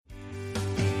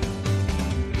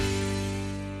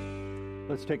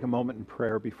Let's take a moment in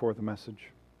prayer before the message.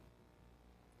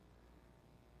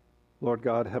 Lord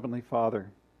God, Heavenly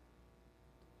Father,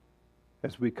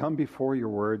 as we come before your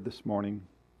word this morning,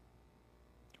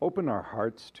 open our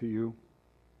hearts to you.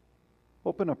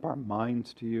 Open up our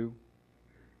minds to you.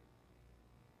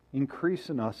 Increase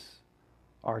in us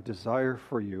our desire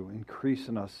for you. Increase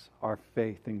in us our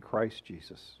faith in Christ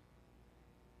Jesus.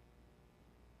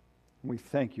 We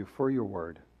thank you for your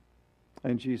word.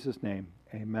 In Jesus' name,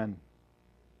 amen.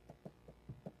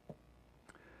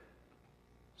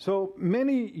 So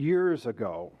many years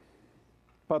ago,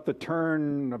 about the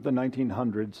turn of the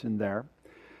 1900s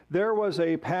there was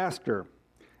a pastor,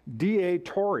 D.A.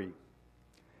 Torrey.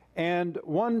 And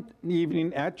one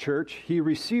evening at church, he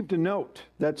received a note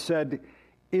that said,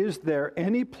 "Is there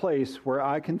any place where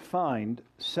I can find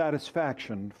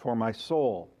satisfaction for my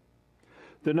soul?"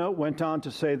 The note went on to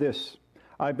say this: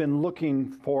 "I've been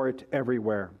looking for it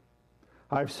everywhere.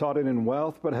 I've sought it in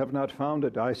wealth, but have not found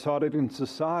it. I sought it in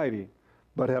society,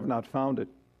 but have not found it.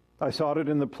 I sought it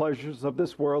in the pleasures of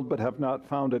this world, but have not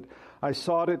found it. I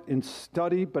sought it in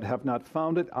study, but have not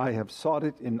found it. I have sought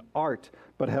it in art,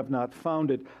 but have not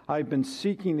found it. I've been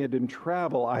seeking it in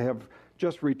travel. I have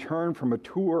just returned from a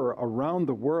tour around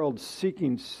the world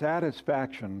seeking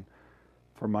satisfaction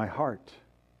for my heart,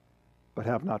 but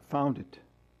have not found it.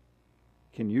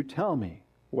 Can you tell me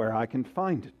where I can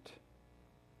find it?"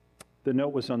 The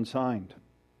note was unsigned.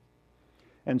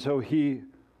 And so he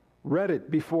read it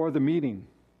before the meeting,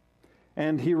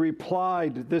 and he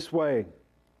replied this way: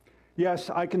 "Yes,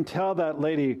 I can tell that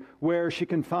lady where she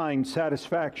can find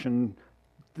satisfaction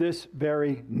this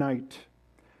very night.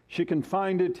 She can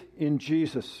find it in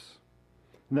Jesus."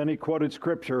 And then he quoted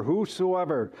scripture: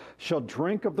 "Whosoever shall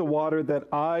drink of the water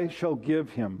that I shall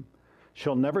give him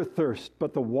shall never thirst,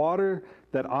 but the water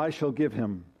that I shall give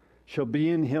him shall be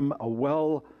in him a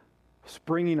well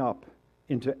springing up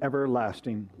into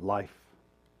everlasting life."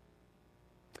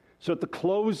 So at the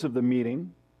close of the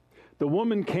meeting, the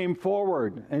woman came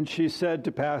forward and she said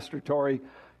to Pastor Torrey,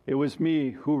 "It was me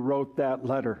who wrote that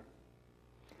letter."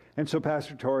 And so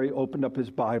Pastor Torrey opened up his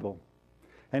Bible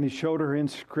and he showed her in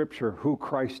Scripture who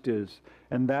Christ is.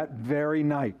 And that very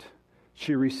night,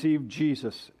 she received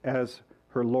Jesus as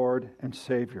her Lord and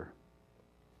Savior.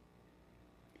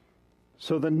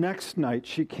 So the next night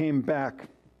she came back,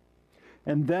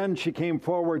 and then she came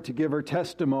forward to give her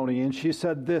testimony, and she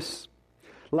said this: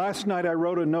 "Last night I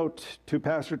wrote a note to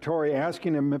Pastor Torrey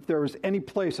asking him if there was any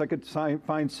place I could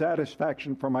find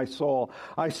satisfaction for my soul.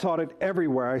 I sought it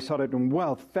everywhere. I sought it in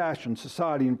wealth, fashion,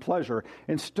 society, and pleasure,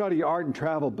 in study, art, and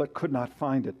travel, but could not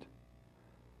find it.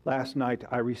 Last night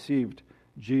I received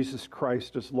Jesus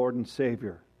Christ as Lord and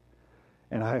Savior,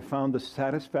 and I have found the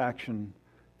satisfaction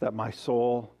that my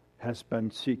soul has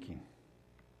been seeking."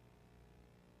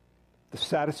 The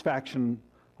satisfaction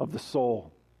of the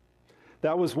soul.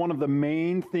 That was one of the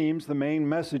main themes, the main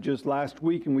messages last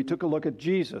week, and we took a look at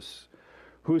Jesus,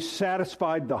 who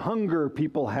satisfied the hunger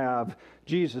people have,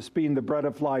 Jesus being the bread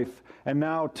of life. And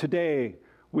now today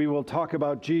we will talk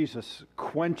about Jesus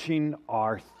quenching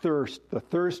our thirst, the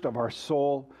thirst of our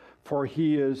soul, for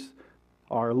he is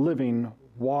our living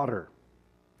water.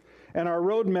 And our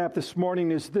roadmap this morning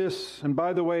is this, and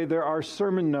by the way, there are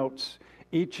sermon notes.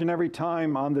 Each and every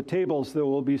time on the tables there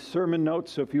will be sermon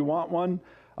notes, so if you want one,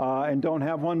 and don't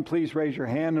have one, please raise your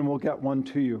hand and we'll get one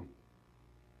to you.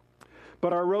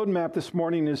 But our roadmap this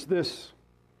morning is this.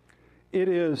 It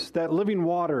is that living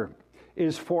water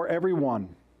is for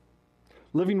everyone.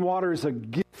 Living water is a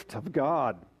gift of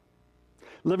God.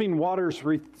 Living water is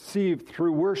received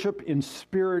through worship in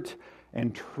spirit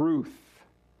and truth.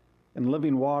 And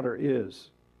living water is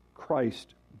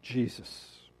Christ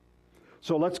Jesus.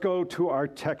 So let's go to our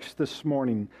text this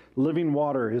morning. Living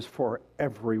water is for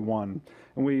everyone.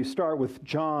 And we start with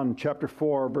John chapter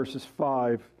 4, verses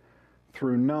 5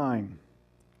 through 9.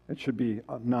 It should be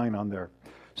 9 on there.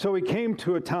 "So he came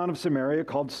to a town of Samaria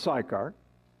called Sychar,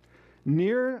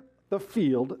 near the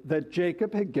field that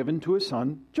Jacob had given to his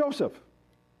son Joseph.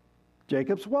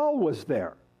 Jacob's well was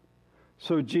there.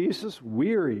 So Jesus,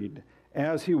 wearied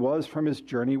as he was from his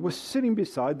journey, was sitting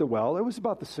beside the well. It was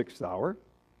about the 6th hour.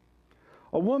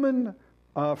 A woman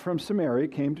from Samaria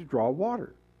came to draw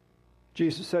water.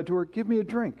 Jesus said to her, 'Give me a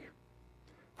drink.'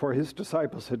 For his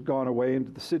disciples had gone away into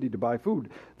the city to buy food.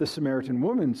 The Samaritan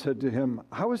woman said to him,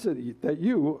 'How is it that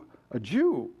you, a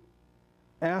Jew,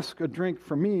 ask a drink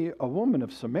from me, a woman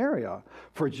of Samaria?'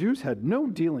 For Jews had no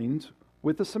dealings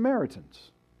with the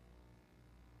Samaritans."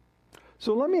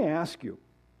 So let me ask you,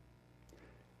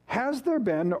 has there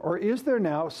been or is there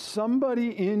now somebody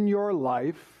in your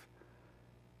life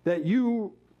that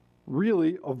you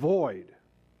really avoid?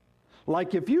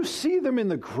 Like if you see them in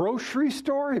the grocery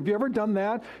store, have you ever done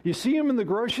that? You see them in the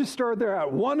grocery store, they're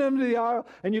at one end of the aisle,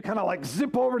 and you kind of like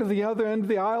zip over to the other end of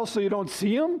the aisle so you don't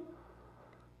see them?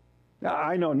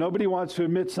 I know, nobody wants to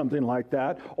admit something like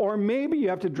that. Or maybe you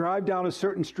have to drive down a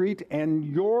certain street and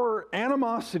your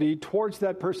animosity towards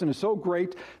that person is so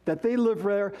great that they live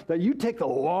there that you take the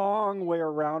long way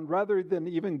around rather than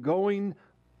even going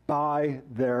by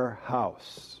their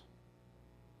house.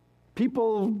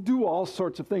 People do all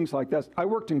sorts of things like that. I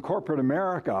worked in corporate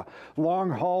America, long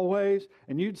hallways,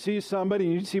 and you'd see somebody,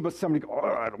 and you'd see somebody go,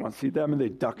 oh, I don't want to see them, and they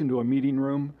duck into a meeting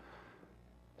room.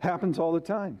 Happens all the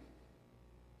time.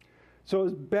 So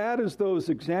as bad as those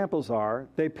examples are,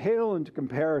 they pale into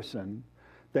comparison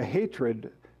the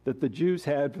hatred that the Jews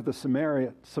had for the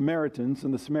Samaritans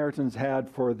and the Samaritans had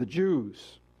for the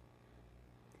Jews.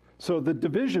 So the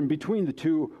division between the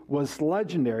two was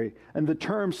legendary, and the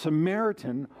term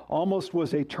Samaritan almost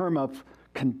was a term of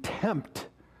contempt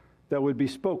that would be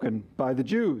spoken by the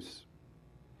Jews.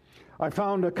 I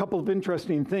found a couple of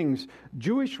interesting things.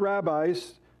 Jewish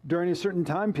rabbis during a certain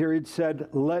time period said,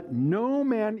 "Let no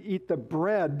man eat the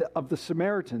bread of the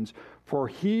Samaritans, for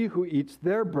he who eats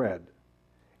their bread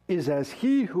is as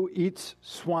he who eats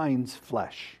swine's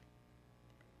flesh."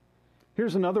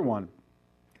 Here's another one.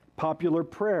 Popular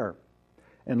prayer.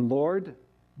 "And Lord,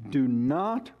 do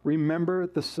not remember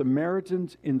the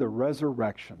Samaritans in the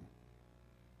resurrection."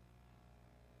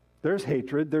 There's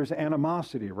hatred, there's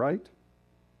animosity, right?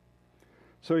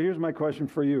 So here's my question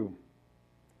for you.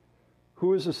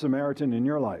 Who is a Samaritan in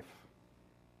your life?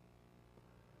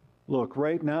 Look,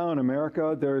 right now in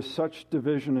America, there is such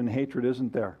division and hatred,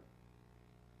 isn't there?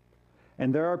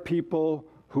 And there are people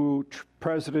who,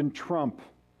 President Trump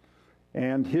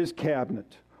and his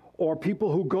cabinet, or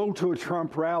people who go to a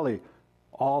Trump rally,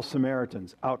 all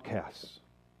Samaritans, outcasts.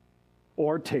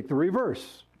 Or take the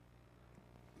reverse.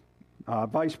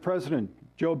 Vice President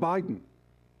Joe Biden,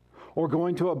 or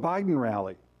going to a Biden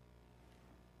rally.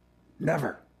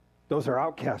 Never. Those are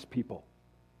outcast people.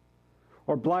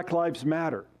 Or Black Lives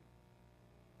Matter,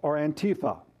 or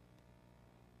Antifa,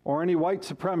 or any white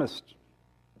supremacist.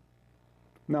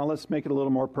 Now let's make it a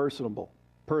little more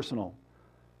personal.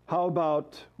 How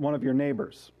about one of your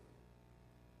neighbors?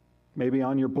 Maybe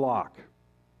on your block.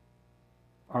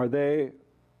 Are they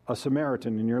a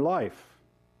Samaritan in your life?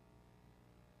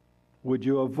 Would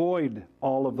you avoid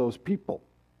all of those people?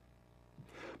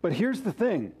 But here's the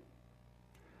thing.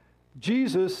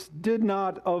 Jesus did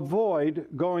not avoid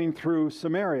going through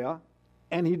Samaria,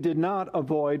 and he did not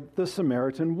avoid the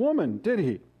Samaritan woman, did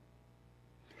he?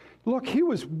 Look, he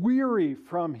was weary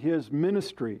from his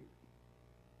ministry.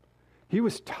 He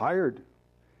was tired.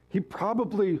 He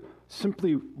probably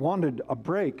simply wanted a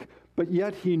break, but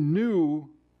yet he knew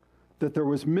that there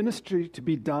was ministry to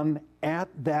be done at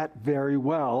that very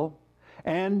well,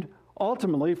 and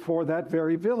ultimately for that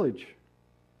very village.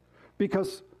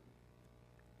 Because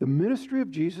the ministry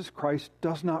of Jesus Christ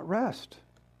does not rest.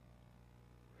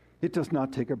 It does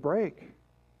not take a break.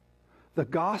 The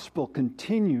gospel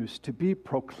continues to be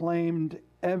proclaimed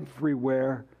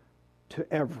everywhere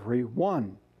to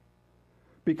everyone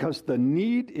because the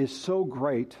need is so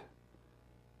great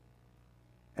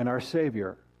and our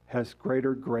Savior has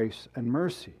greater grace and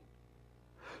mercy.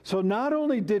 So not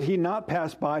only did he not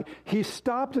pass by, he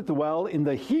stopped at the well in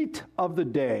the heat of the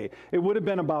day. It would have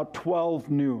been about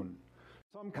 12 noon.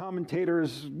 Some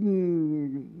commentators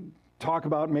talk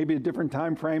about maybe a different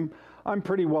time frame. I'm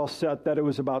pretty well set that it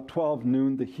was about 12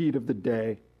 noon, the heat of the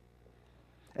day.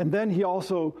 And then he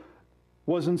also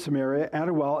was in Samaria at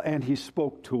a well, and he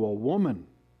spoke to a woman.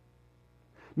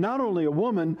 Not only a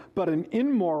woman, but an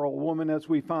immoral woman, as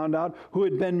we found out, who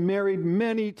had been married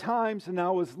many times and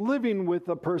now was living with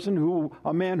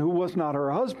a man who was not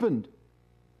her husband.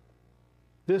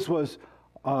 This was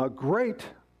a great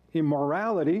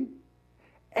immorality.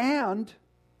 And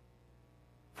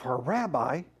for a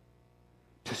rabbi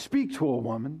to speak to a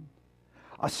woman,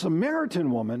 a Samaritan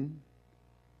woman,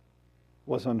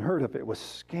 was unheard of. It was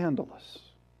scandalous.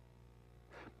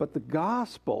 But the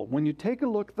gospel, when you take a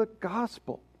look at the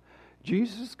gospel,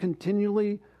 Jesus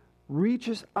continually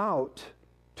reaches out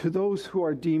to those who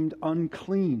are deemed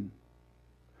unclean,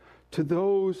 to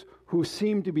those who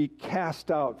seem to be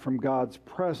cast out from God's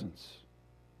presence.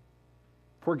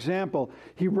 For example,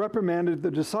 he reprimanded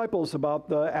the disciples about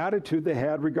the attitude they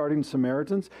had regarding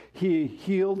Samaritans. He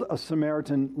healed a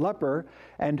Samaritan leper.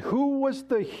 And who was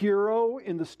the hero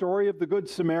in the story of the Good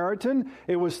Samaritan?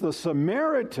 It was the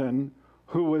Samaritan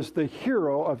who was the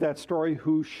hero of that story,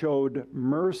 who showed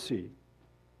mercy.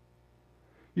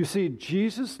 You see,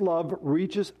 Jesus' love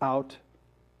reaches out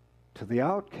to the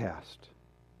outcast.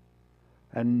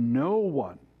 And no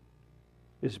one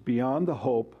is beyond the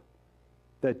hope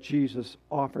that Jesus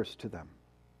offers to them.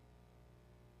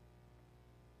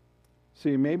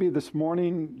 See, maybe this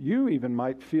morning you even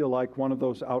might feel like one of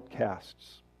those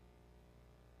outcasts.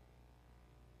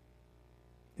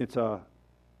 It's a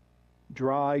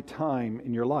dry time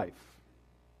in your life.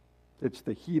 It's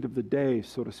the heat of the day,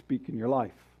 so to speak, in your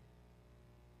life.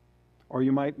 Or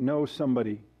you might know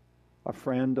somebody, a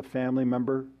friend, a family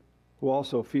member, who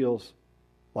also feels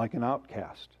like an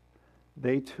outcast.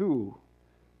 They too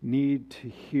need to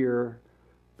hear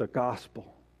the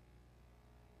gospel.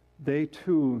 They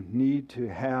too need to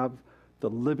have the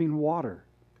living water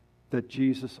that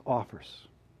Jesus offers.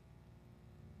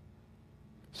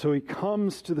 So he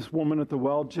comes to this woman at the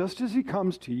well, just as he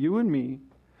comes to you and me.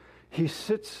 He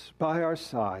sits by our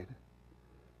side,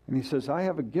 and he says, I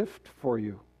have a gift for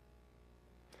you.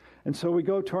 And so we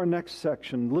go to our next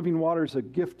section. Living water is a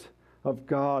gift of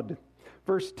God.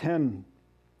 Verse 10,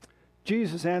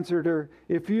 Jesus answered her,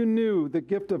 if you knew the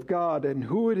gift of God and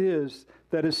who it is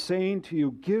that is saying to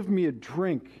you, give me a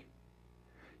drink,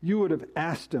 you would have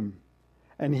asked him,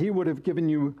 and he would have given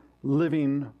you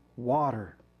living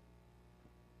water.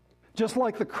 Just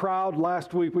like the crowd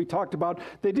last week we talked about,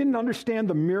 they didn't understand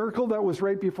the miracle that was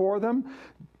right before them.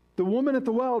 The woman at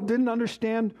the well didn't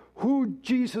understand who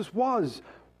Jesus was,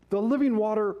 the living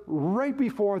water right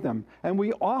before them. And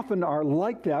we often are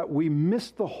like that. We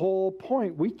miss the whole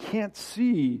point. We can't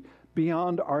see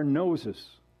beyond our noses.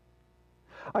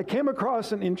 I came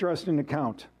across an interesting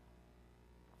account.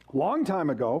 A long time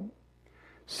ago,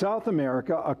 South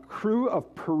America, a crew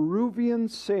of Peruvian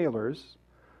sailors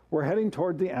were heading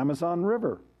toward the Amazon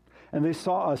River, and they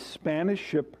saw a Spanish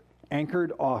ship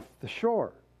anchored off the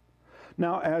shore.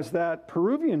 Now, as that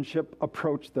Peruvian ship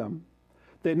approached them,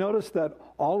 they noticed that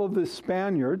all of the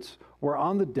Spaniards were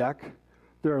on the deck,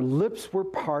 their lips were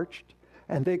parched,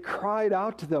 and they cried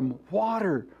out to them,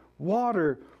 water,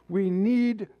 water, we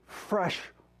need fresh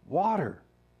water.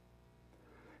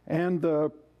 And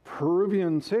the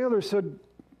Peruvian sailor said,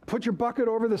 put your bucket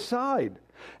over the side.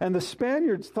 And the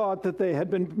Spaniards thought that they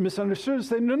had been misunderstood and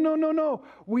said, no,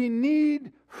 we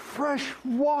need fresh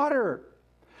water.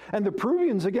 And the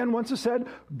Peruvians again once said,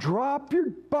 drop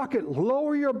your bucket,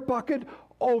 lower your bucket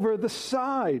over the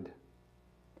side.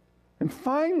 And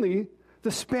finally,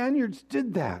 the Spaniards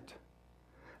did that.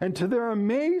 And to their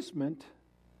amazement,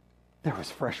 there was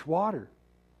fresh water.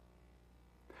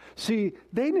 See,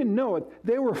 they didn't know it.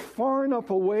 They were far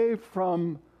enough away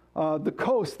from the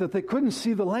coast that they couldn't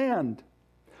see the land.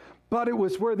 But it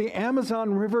was where the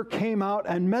Amazon River came out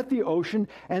and met the ocean,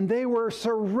 and they were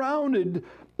surrounded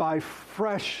by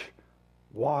fresh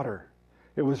water.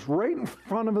 It was right in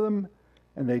front of them,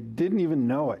 and they didn't even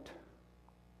know it.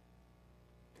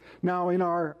 Now, in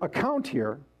our account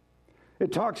here,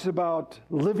 it talks about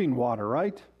living water,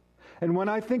 right? And when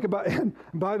I think about, and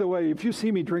by the way, if you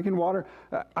see me drinking water,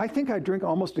 I think I drink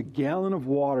almost a gallon of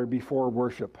water before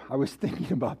worship. I was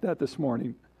thinking about that this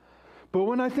morning. But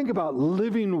when I think about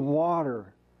living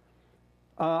water,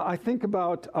 I think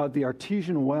about the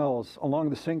artesian wells along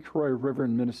the St. Croix River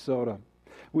in Minnesota.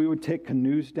 We would take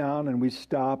canoes down and we'd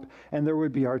stop, and there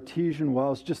would be artesian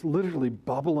wells just literally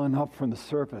bubbling up from the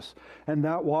surface. And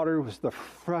that water was the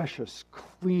freshest,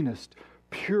 cleanest,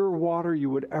 pure water you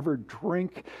would ever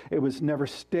drink. It was never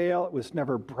stale, it was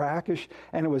never brackish,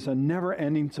 and it was a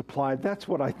never-ending supply. That's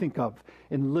what I think of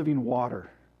in living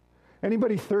water.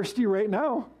 Anybody thirsty right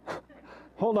now?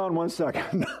 Hold on one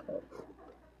second.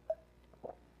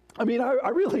 I mean,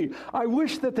 I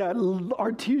wish that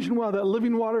artesian well, that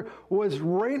living water, was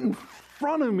right in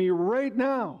front of me right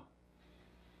now.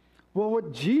 Well,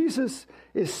 what Jesus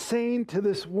is saying to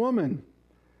this woman,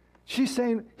 he's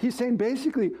saying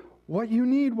basically, what you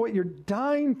need, what you're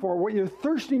dying for, what you're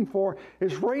thirsting for,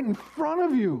 is right in front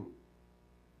of you.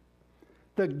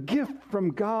 The gift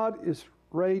from God is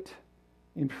right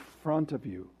in front of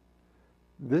you.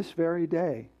 This very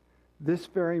day, this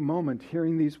very moment,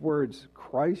 hearing these words,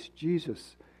 Christ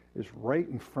Jesus is right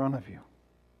in front of you,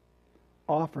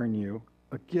 offering you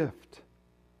a gift.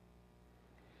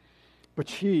 But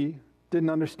she didn't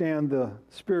understand the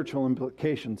spiritual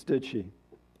implications, did she?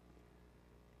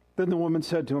 Then the woman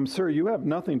said to him, Sir, you have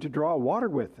nothing to draw water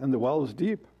with, and the well is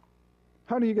deep.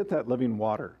 How do you get that living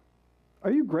water? Are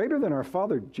you greater than our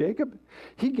father Jacob?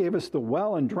 He gave us the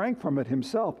well and drank from it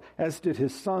himself, as did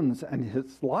his sons and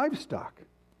his livestock.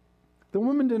 The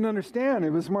woman didn't understand.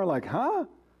 It was more like, huh?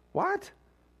 What?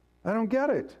 I don't get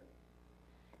it.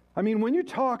 I mean, when you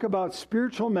talk about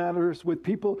spiritual matters with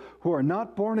people who are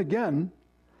not born again,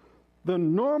 the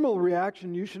normal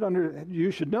reaction you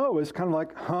should know is kind of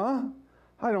like, huh?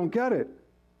 I don't get it.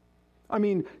 I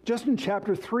mean, just in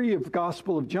chapter 3 of the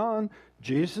Gospel of John,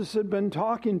 Jesus had been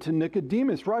talking to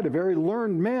Nicodemus, right? A very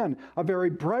learned man, a very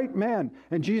bright man.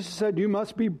 And Jesus said, you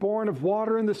must be born of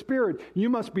water and the Spirit. You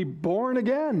must be born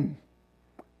again.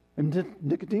 And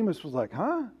Nicodemus was like,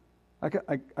 huh? I got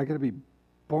to be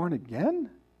born again?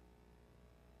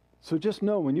 So just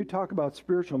know, when you talk about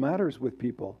spiritual matters with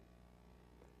people,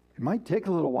 it might take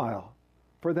a little while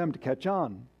for them to catch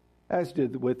on, as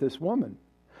did with this woman.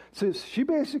 So she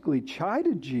basically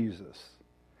chided Jesus.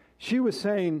 She was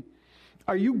saying,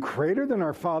 are you greater than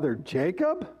our father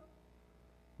Jacob?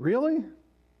 Really?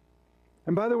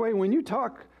 And by the way, when you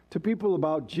talk to people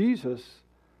about Jesus,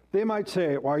 they might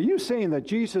say, well, are you saying that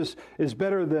Jesus is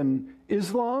better than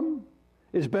Islam?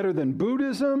 Is better than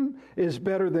Buddhism? Is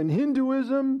better than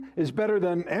Hinduism? Is better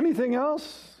than anything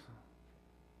else?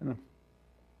 And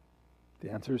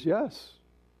the answer is yes.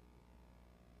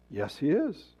 Yes, he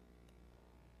is.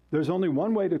 There's only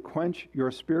one way to quench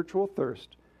your spiritual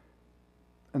thirst,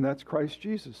 and that's Christ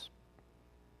Jesus.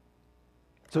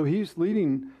 So he's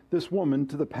leading this woman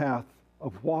to the path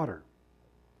of water.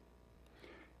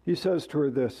 He says to her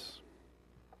this,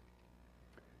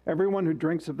 everyone who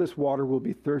drinks of this water will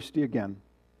be thirsty again.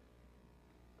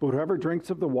 But whoever drinks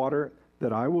of the water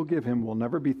that I will give him will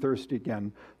never be thirsty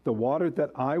again. The water that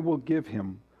I will give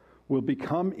him will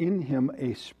become in him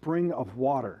a spring of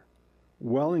water,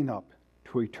 welling up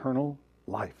to eternal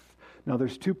life. Now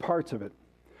there's two parts of it.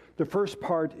 The first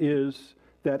part is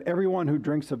that everyone who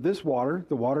drinks of this water,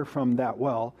 the water from that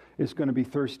well, is going to be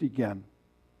thirsty again.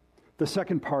 The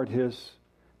second part is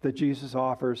that Jesus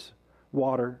offers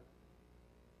water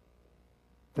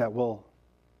that will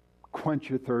quench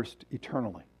your thirst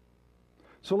eternally.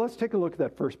 So let's take a look at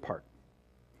that first part.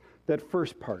 That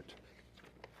first part,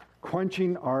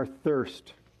 quenching our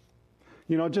thirst.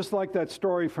 You know, just like that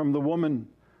story from the woman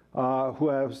who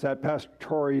was at Pastor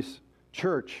Torrey's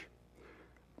church,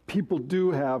 people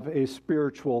do have a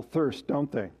spiritual thirst,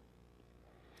 don't they?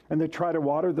 And they try to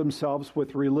water themselves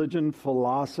with religion,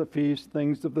 philosophies,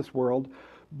 things of this world,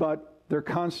 but they're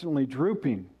constantly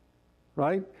drooping,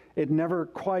 right? It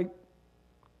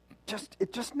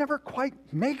just never quite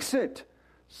makes it.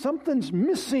 Something's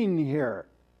missing here.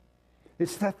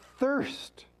 It's that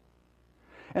thirst.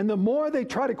 And the more they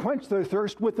try to quench their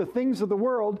thirst with the things of the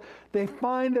world, they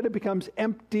find that it becomes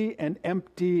empty and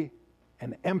empty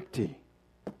and empty.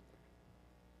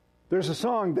 There's a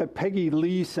song that Peggy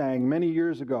Lee sang many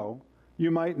years ago.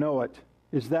 You might know it.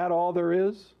 Is That All There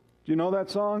Is? Do you know that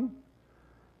song?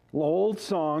 Old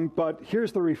song, but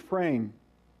here's the refrain.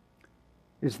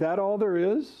 Is that all there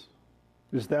is?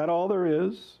 Is that all there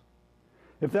is?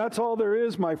 If that's all there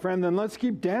is, my friend, then let's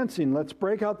keep dancing. Let's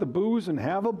break out the booze and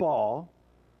have a ball.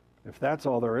 If that's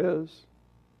all there is.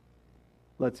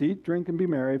 Let's eat, drink, and be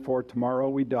merry, for tomorrow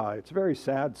we die. It's a very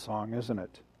sad song, isn't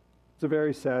it? It's a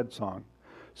very sad song.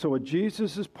 So what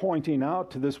Jesus is pointing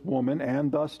out to this woman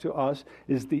and thus to us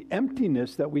is the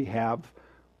emptiness that we have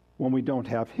when we don't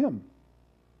have him.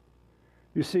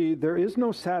 You see, there is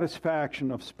no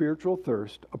satisfaction of spiritual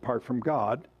thirst apart from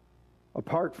God,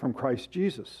 apart from Christ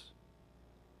Jesus.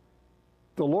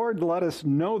 The Lord let us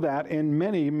know that in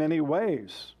many, many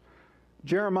ways.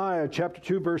 Jeremiah chapter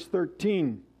 2, verse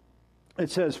 13, it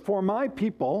says, for my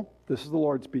people, this is the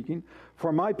Lord speaking,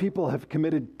 for my people have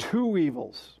committed two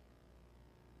evils.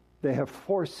 They have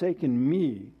forsaken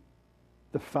me,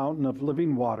 the fountain of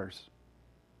living waters,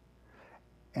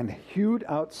 and hewed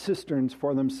out cisterns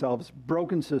for themselves,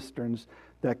 broken cisterns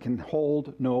that can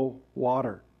hold no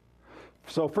water.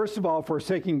 So first of all,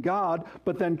 forsaking God,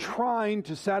 but then trying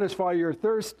to satisfy your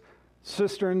thirst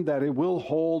cistern that it will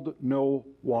hold no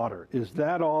water. Is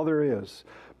that all there is?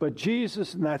 But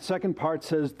Jesus in that second part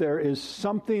says, there is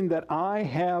something that I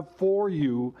have for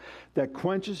you that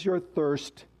quenches your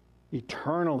thirst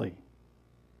eternally.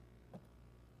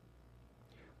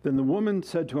 Then the woman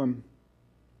said to him,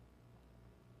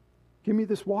 give me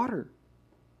this water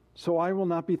so I will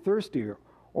not be thirsty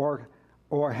or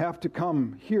have to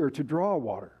come here to draw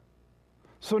water.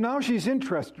 So now she's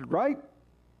interested, right?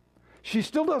 She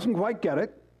still doesn't quite get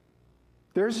it.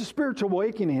 There's a spiritual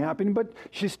awakening happening, but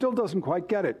she still doesn't quite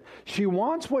get it. She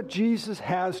wants what Jesus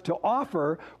has to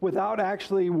offer without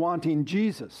actually wanting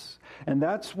Jesus. And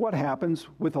that's what happens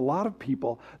with a lot of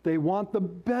people. They want the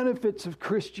benefits of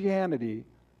Christianity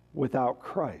without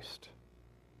Christ.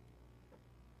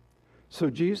 So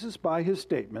Jesus, by his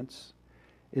statements,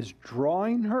 is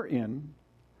drawing her in,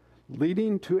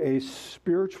 leading to a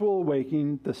spiritual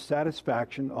awakening, the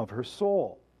satisfaction of her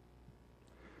soul.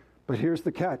 But here's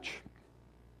the catch.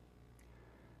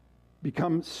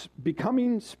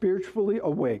 Becoming spiritually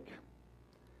awake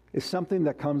is something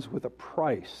that comes with a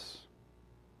price.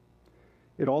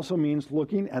 It also means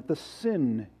looking at the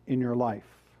sin in your life.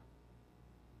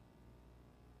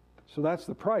 So that's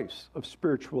the price of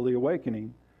spiritually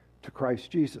awakening to Christ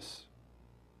Jesus.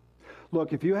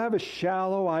 Look, if you have a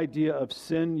shallow idea of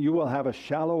sin, you will have a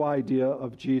shallow idea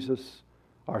of Jesus,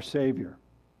 our Savior.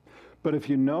 But if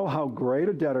you know how great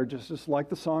a debtor, just as like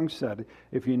the song said,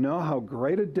 if you know how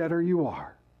great a debtor you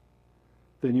are,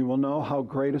 then you will know how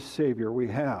great a Savior we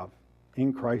have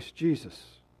in Christ Jesus.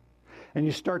 And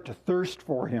you start to thirst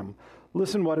for him.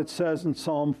 Listen what it says in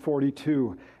Psalm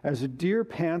 42. As a deer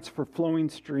pants for flowing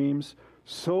streams,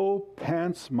 so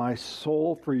pants my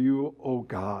soul for you, O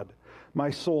God. My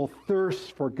soul thirsts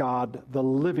for God, the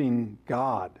living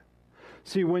God.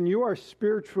 See, when you are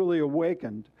spiritually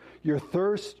awakened, you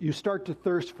start to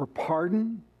thirst for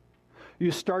pardon.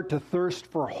 You start to thirst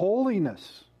for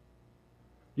holiness.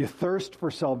 You thirst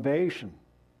for salvation.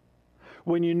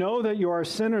 When you know that you are a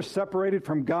sinner separated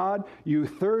from God, you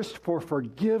thirst for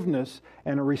forgiveness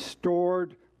and a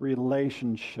restored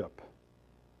relationship.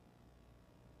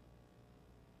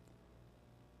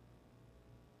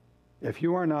 If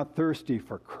you are not thirsty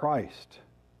for Christ,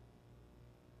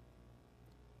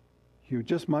 you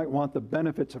just might want the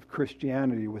benefits of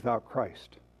Christianity without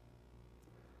Christ.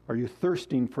 Are you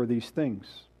thirsting for these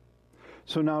things?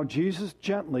 So now Jesus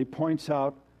gently points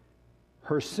out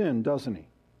her sin, doesn't he?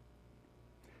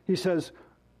 He says,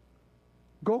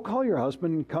 go call your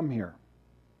husband and come here.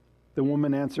 The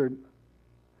woman answered,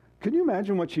 can you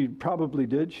imagine what she probably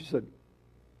did? She said,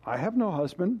 I have no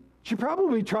husband. She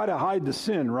probably tried to hide the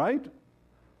sin, right?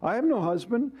 I have no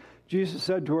husband. Jesus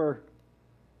said to her,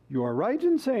 you are right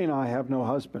in saying I have no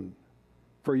husband,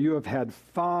 for you have had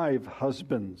 5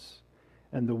 husbands,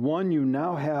 and the one you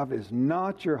now have is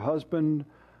not your husband.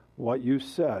 What you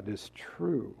said is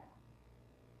true.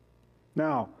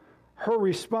 Now, her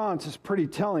response is pretty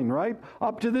telling, right?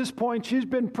 Up to this point, she's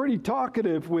been pretty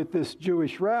talkative with this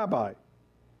Jewish rabbi.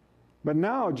 But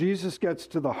now Jesus gets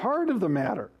to the heart of the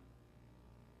matter.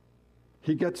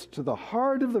 He gets to the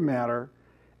heart of the matter,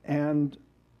 and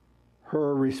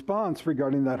her response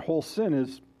regarding that whole sin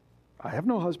is, I have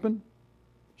no husband.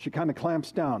 She kind of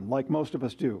clamps down, like most of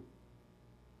us do.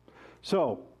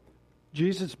 So,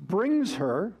 Jesus brings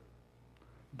her,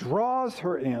 draws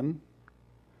her in,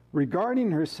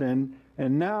 regarding her sin,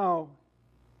 and now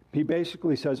he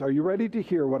basically says, are you ready to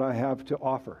hear what I have to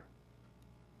offer?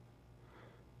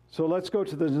 So let's go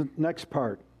to the next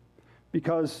part.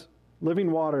 Because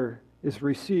living water is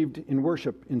received in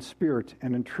worship, in spirit,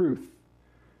 and in truth.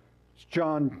 It's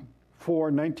John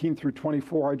 4:19 through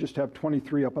 24. I just have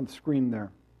 23 up on the screen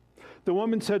there. The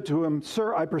woman said to him,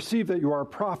 Sir, I perceive that you are a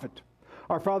prophet.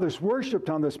 Our fathers worshipped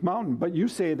on this mountain, but you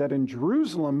say that in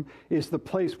Jerusalem is the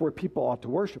place where people ought to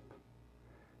worship.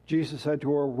 Jesus said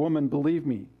to her, Woman, believe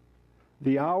me,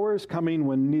 the hour is coming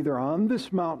when neither on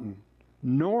this mountain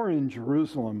nor in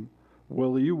Jerusalem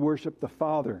will you worship the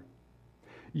Father.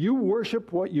 You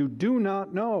worship what you do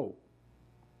not know.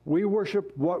 We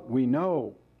worship what we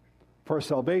know, for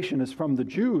salvation is from the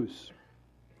Jews.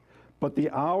 But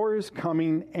the hour is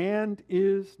coming and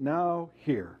is now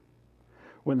here,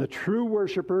 when the true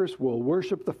worshipers will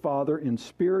worship the Father in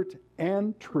spirit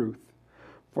and truth,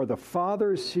 for the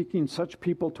Father is seeking such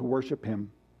people to worship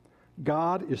him.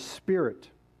 God is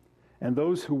spirit, and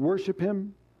those who worship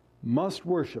him must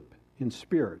worship in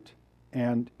spirit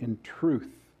and in truth.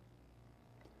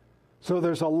 So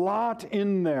there's a lot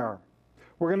in there.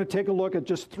 We're going to take a look at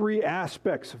just 3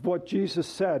 aspects of what Jesus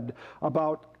said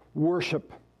about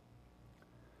worship.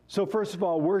 So first of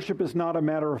all, worship is not a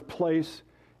matter of place.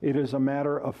 It is a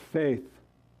matter of faith.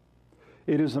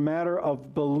 It is a matter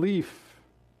of belief.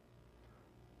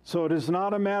 So it is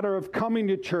not a matter of coming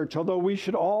to church, although we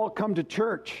should all come to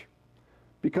church,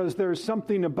 because there's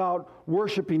something about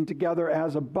worshiping together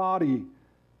as a body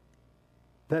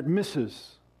that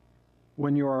misses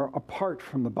when you are apart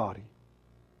from the body.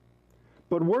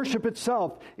 But worship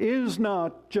itself is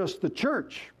not just the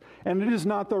church. And it is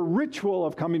not the ritual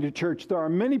of coming to church. There are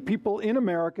many people in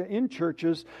America, in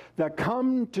churches, that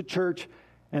come to church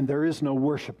and there is no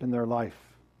worship in their life.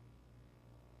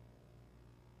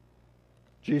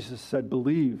 Jesus said,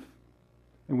 believe.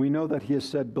 And we know that he has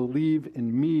said, believe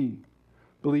in me.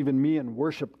 Believe in me and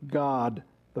worship God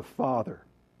the Father.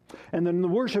 And then the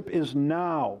worship is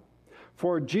now.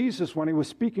 For Jesus, when he was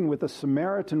speaking with a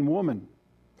Samaritan woman,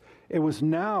 it was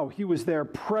now. He was there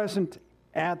present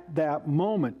at that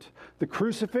moment. The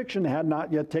crucifixion had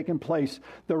not yet taken place.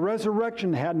 The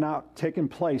resurrection had not taken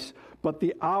place. But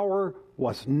the hour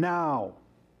was now.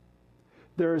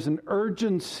 There is an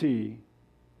urgency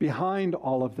behind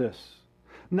all of this.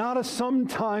 Not a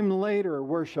sometime later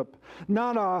worship.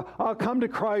 Not a, I'll come to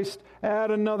Christ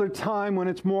at another time when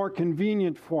it's more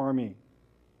convenient for me.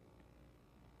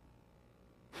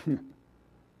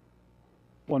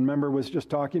 One member was just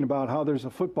talking about how there's a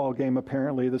football game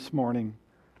apparently this morning.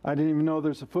 I didn't even know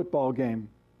there's a football game.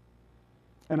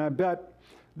 And I bet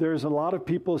there's a lot of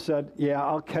people who said, yeah,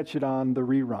 I'll catch it on the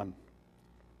rerun.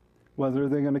 Whether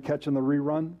they're going to catch on the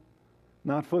rerun,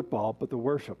 not football, but the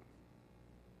worship.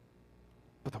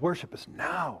 But the worship is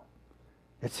now.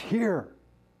 It's here.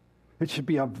 It should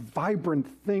be a vibrant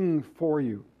thing for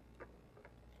you.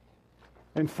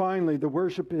 And finally, the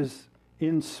worship is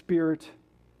in spirit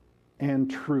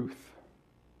and truth.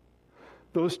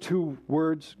 Those two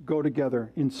words go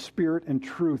together, in spirit and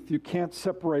truth. You can't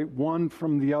separate one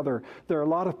from the other. There are a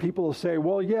lot of people who say,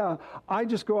 well, yeah, I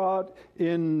just go out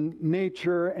in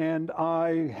nature and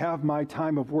I have my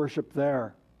time of worship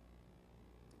there.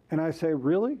 And I say,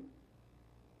 really?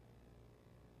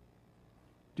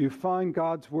 Do you find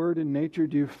God's word in nature?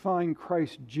 Do you find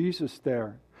Christ Jesus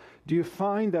there? Do you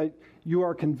find that you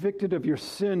are convicted of your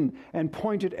sin and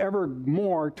pointed ever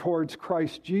more towards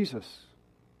Christ Jesus?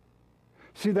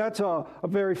 See, that's a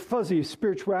very fuzzy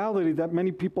spirituality that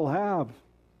many people have.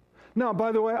 Now,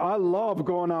 by the way, I love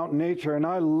going out in nature and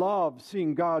I love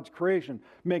seeing God's creation.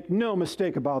 Make no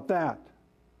mistake about that.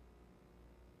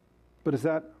 But is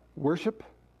that worship?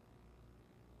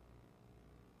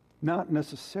 Not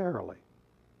necessarily.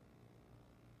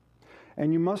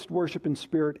 And you must worship in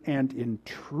spirit and in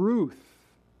truth.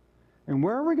 And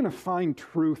where are we going to find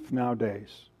truth nowadays?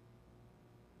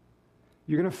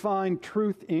 You're going to find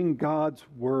truth in God's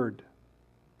Word.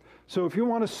 So if you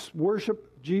want to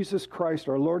worship Jesus Christ,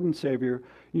 our Lord and Savior,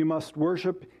 you must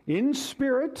worship in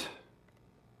spirit,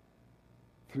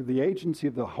 through the agency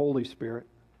of the Holy Spirit,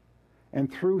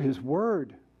 and through His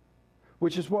Word,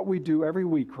 which is what we do every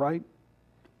week, right?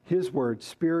 His Word,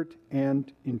 spirit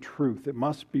and in truth. It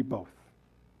must be both.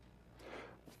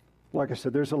 Like I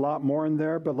said, there's a lot more in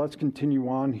there, but let's continue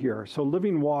on here. So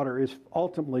living water is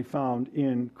ultimately found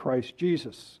in Christ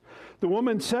Jesus. The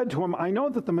woman said to him, I know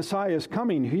that the Messiah is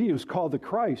coming, he who is called the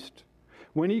Christ.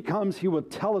 When he comes, he will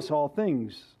tell us all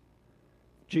things.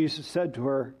 Jesus said to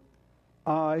her,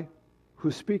 I who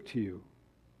speak to you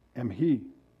am he.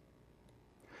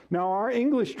 Now, our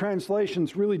English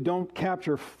translations really don't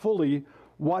capture fully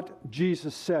what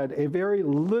Jesus said. A very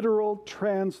literal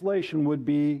translation would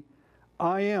be,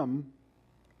 I am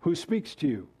who speaks to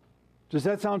you. Does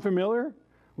that sound familiar?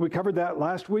 We covered that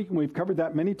last week, and we've covered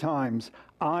that many times.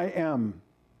 I am.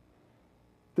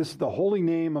 This is the holy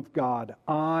name of God.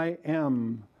 I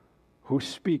am who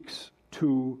speaks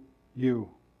to you.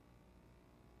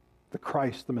 The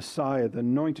Christ, the Messiah, the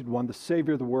Anointed One, the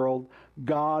Savior of the world,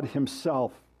 God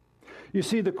Himself. You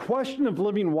see, the question of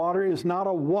living water is not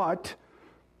a what,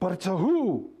 but it's a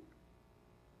who.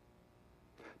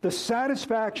 The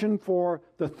satisfaction for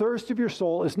the thirst of your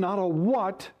soul is not a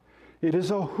what, it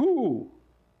is a who.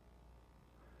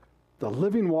 The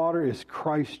living water is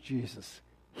Christ Jesus.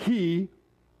 He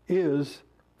is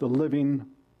the living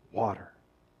water.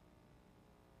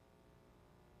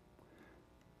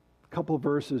 A couple of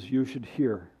verses you should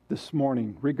hear this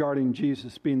morning regarding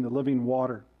Jesus being the living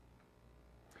water.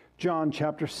 John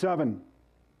chapter 7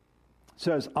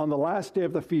 says, on the last day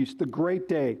of the feast, the great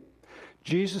day,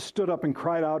 Jesus stood up and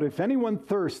cried out, if anyone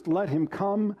thirsts, let him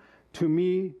come to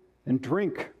me and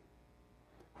drink.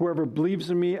 Whoever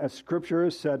believes in me, as Scripture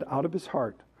has said, out of his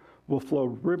heart will flow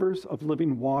rivers of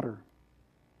living water.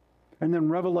 And then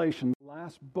Revelation, the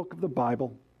last book of the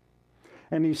Bible.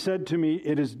 And he said to me,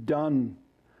 it is done.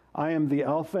 I am the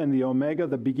Alpha and the Omega,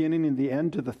 the beginning and the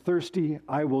end. To the thirsty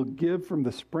I will give from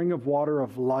the spring of water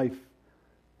of life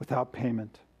without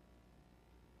payment.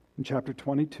 In chapter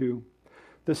 22,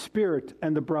 the Spirit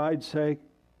and the bride say,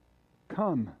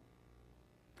 come.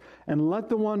 And let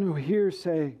the one who hears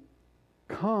say,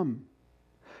 come.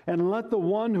 And let the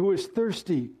one who is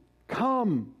thirsty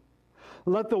come.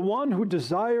 Let the one who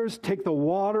desires take the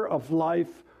water of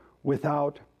life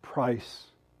without price.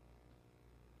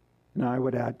 And I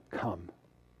would add, come.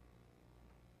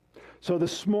 So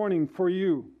this morning for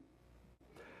you,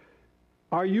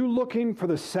 are you looking for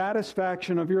the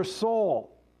satisfaction of your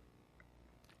soul?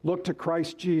 Look to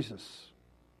Christ Jesus.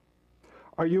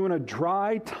 Are you in a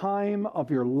dry time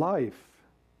of your life?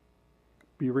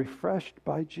 Be refreshed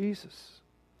by Jesus,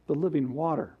 the living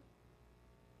water.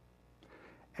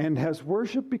 And has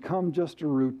worship become just a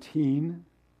routine?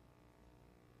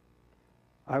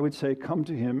 I would say come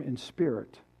to Him in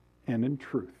spirit and in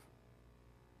truth.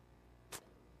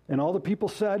 And all the people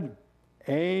said,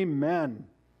 Amen.